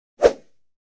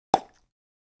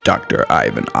Dr.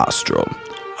 Ivan Ostral,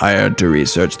 hired to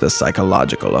research the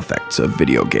psychological effects of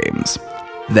video games.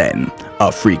 Then,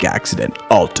 a freak accident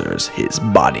alters his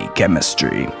body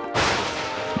chemistry.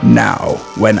 Now,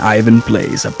 when Ivan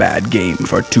plays a bad game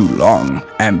for too long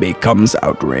and becomes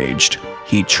outraged,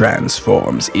 he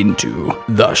transforms into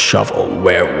the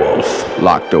Shovelwarewolf.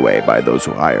 Locked away by those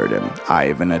who hired him,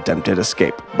 Ivan attempted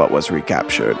escape but was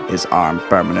recaptured, his arm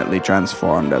permanently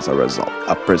transformed as a result.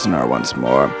 A prisoner once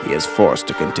more, he is forced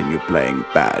to continue playing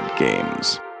bad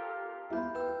games.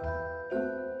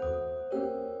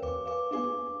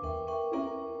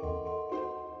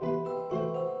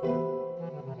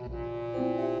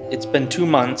 It's been 2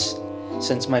 months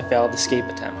since my failed escape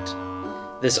attempt.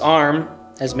 This arm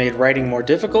has made writing more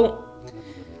difficult,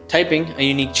 typing a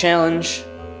unique challenge,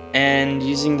 and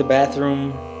using the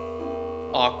bathroom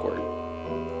awkward.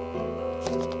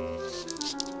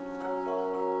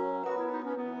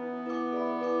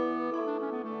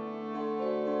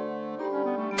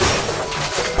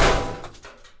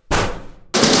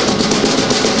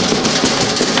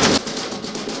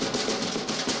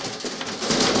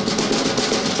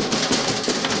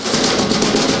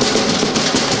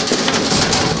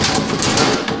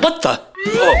 What the?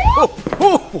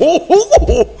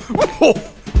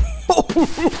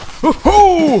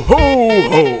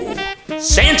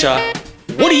 Santa?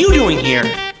 What are you doing here?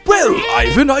 Well,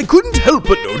 Ivan, I couldn't help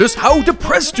but notice how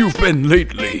depressed you've been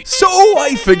lately. So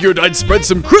I figured I'd spread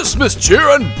some Christmas cheer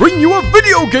and bring you a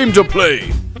video game to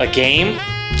play. A game?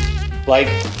 Like,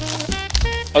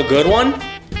 a good one?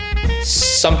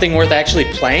 Something worth actually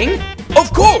playing?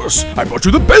 Of course! I brought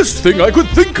you the best thing I could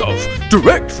think of,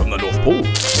 direct from the North Pole.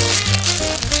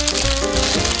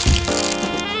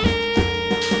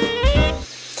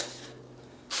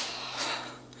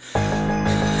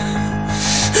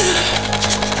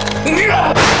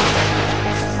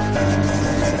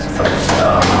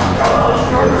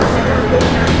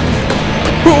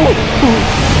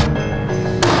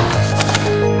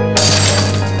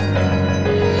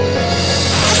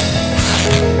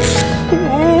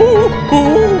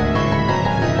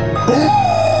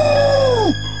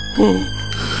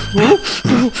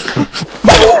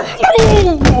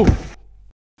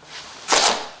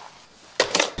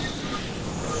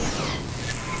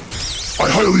 I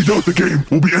highly doubt the game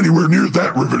will be anywhere near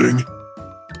that riveting.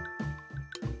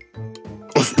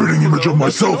 A spitting image of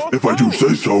myself, if I do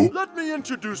say so. Let me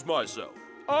introduce myself.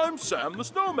 I'm Sam the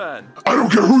Snowman. I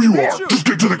don't care who you are, just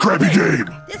get to the crappy game.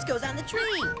 This goes on the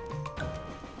tree.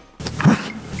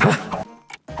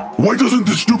 Why doesn't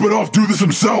this stupid oaf do this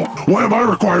himself? Why am I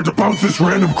required to bounce this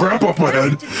random crap off my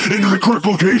head into the correct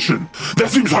location? That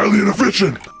seems highly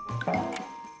inefficient.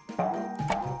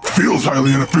 Feels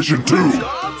highly inefficient too.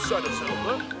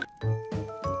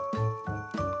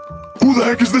 Who the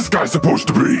heck is this guy supposed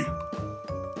to be?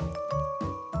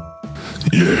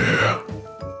 Yeah.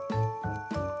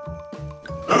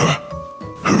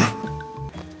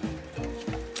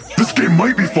 This game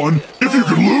might be fun if you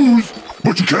could lose,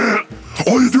 but you can't.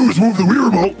 All you do is move the Wii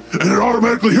remote, and it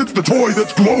automatically hits the toy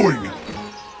that's glowing.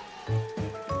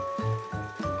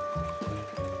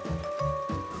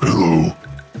 Hello.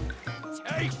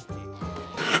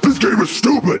 This game is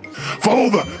stupid. Follow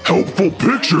the helpful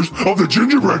pictures of the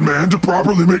gingerbread man to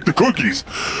properly make the cookies.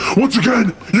 Once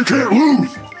again, you can't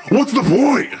lose. What's the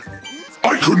point?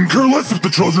 I couldn't care less if the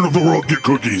children of the world get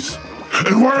cookies.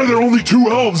 And why are there only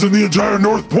 2 elves in the entire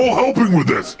North Pole helping with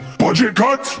this? Budget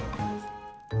cuts?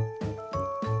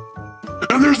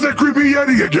 And there's that creepy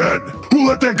Yeti again! Who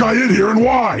let that guy in here and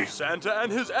why? Santa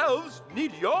and his elves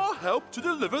need your help to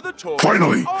deliver the toy.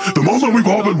 Finally, the moment we've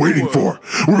all been waiting for,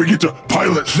 where we get to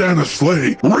pilot Santa's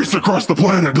sleigh, race across the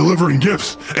planet delivering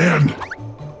gifts, and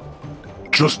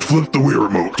just flip the Wii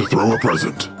remote to throw a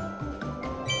present.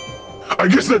 I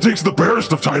guess that takes the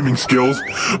barest of timing skills,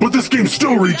 but this game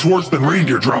still reads worse than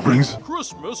reindeer droppings.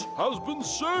 Christmas has been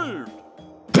saved.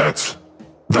 That's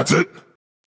it?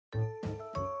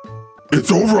 It's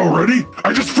over already?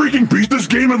 I just freaking beat this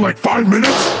game in like 5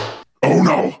 minutes? Oh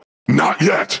no, not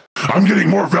yet. I'm getting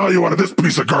more value out of this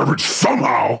piece of garbage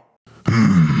somehow.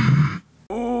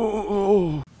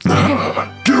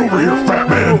 Get over here, fat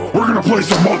man. We're gonna play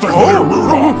some multiplayer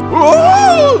Rudolph.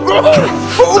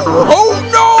 Oh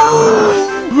no!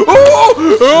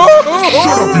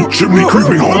 Shut up, you chimney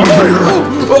creeping home invader.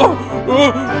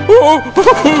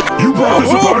 You brought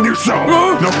this upon yourself.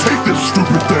 Now take this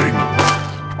stupid thing.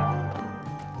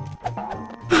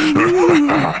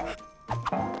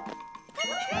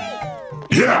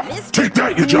 Yeah, take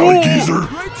that, you jolly geezer!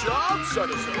 Great job,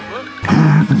 Santa Silver.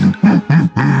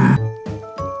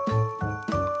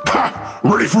 Ha!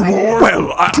 Ready for more?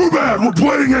 Well, Too bad, we're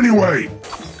playing anyway!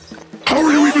 How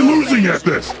are you even losing at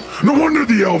this? No wonder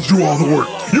the elves do all the work.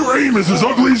 Your aim is as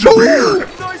ugly as your beard.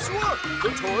 Nice work. The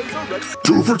toys are ready.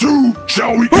 2 for 2.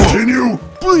 Shall we continue?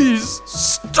 Please,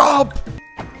 stop!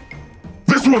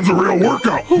 This one's a real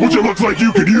workout, which it looks like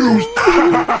you could use.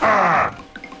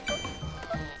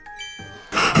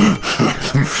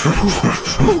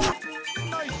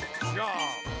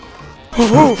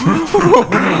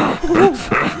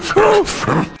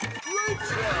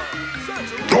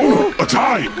 Oh, a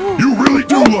tie! You really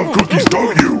do love cookies,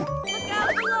 don't you?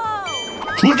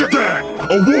 Look at that!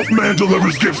 A wolf man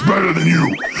delivers gifts better than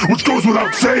you, which goes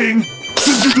without saying,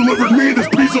 since you delivered me this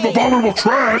piece of abominable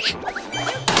trash.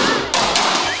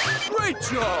 Great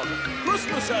job.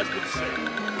 Christmas has been saved.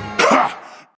 Ha!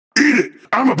 Eat it!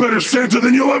 I'm a better Santa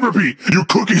than you'll ever be, you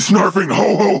cookie-snarfing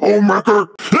ho-ho-home wrecker!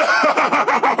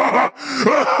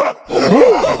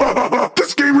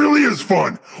 This game really is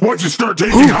fun! Why'd you start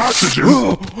taking hostages?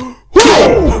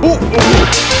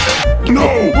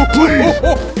 No! Please!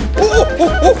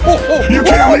 You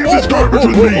can't leave this garbage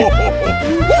with me!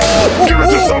 Give it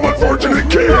to some unfortunate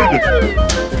kid!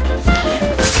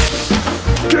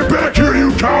 Get back here,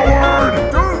 you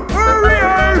coward! Don't worry,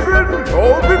 Ivan!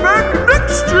 I'll be back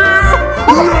next year!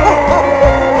 No!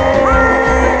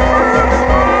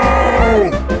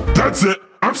 That's it!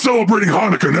 I'm celebrating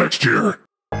Hanukkah next year!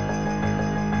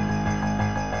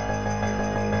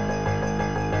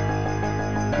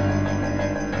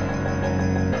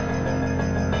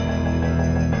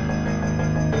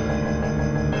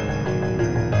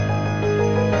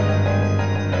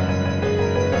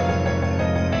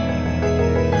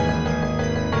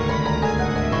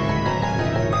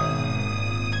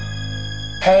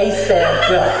 Hey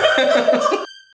Santa.